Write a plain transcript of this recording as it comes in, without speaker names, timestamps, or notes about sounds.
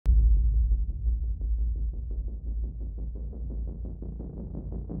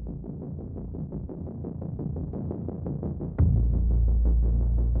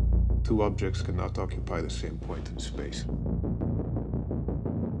Two objects cannot occupy the same point in space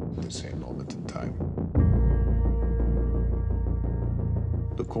at the same moment in time.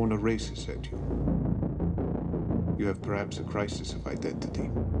 The corner races at you. You have perhaps a crisis of identity.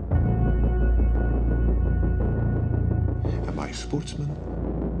 Am I a sportsman?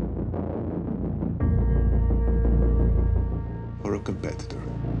 Or a competitor?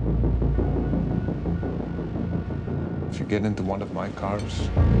 If you get into one of my cars,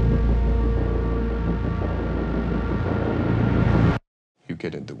 you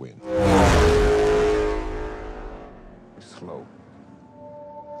get in the win. Slow.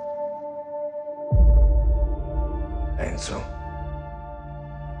 Enzo,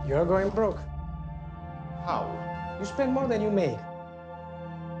 you're going broke. How? You spend more than you make.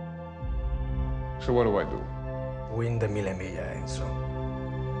 So what do I do? Win the Mille Miglia, Enzo,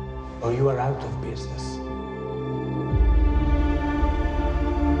 or you are out of business.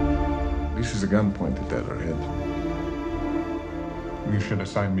 This is a gun pointed at our head. You should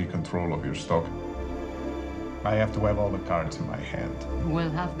assign me control of your stock. I have to have all the cards in my hand. Well,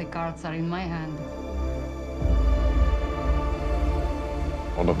 half the cards are in my hand.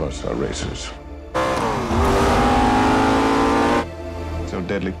 All of us are racers. It's our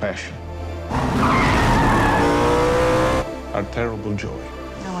deadly passion. Our terrible joy.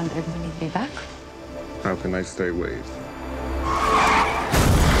 I wonder if will it be back? How can I stay away?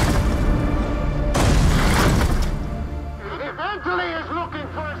 If Italy is looking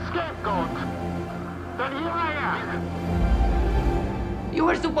for a scapegoat, then here I am. You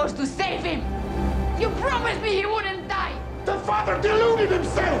were supposed to save him! You promised me he wouldn't die! The father deluded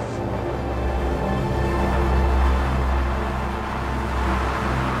himself!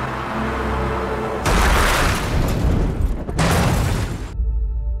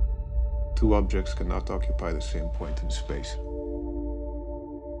 Two objects cannot occupy the same point in space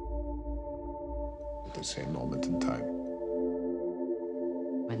at the same moment in time.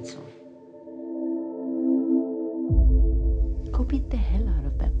 Enzo. Go beat the hell out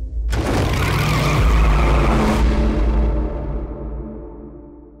of them.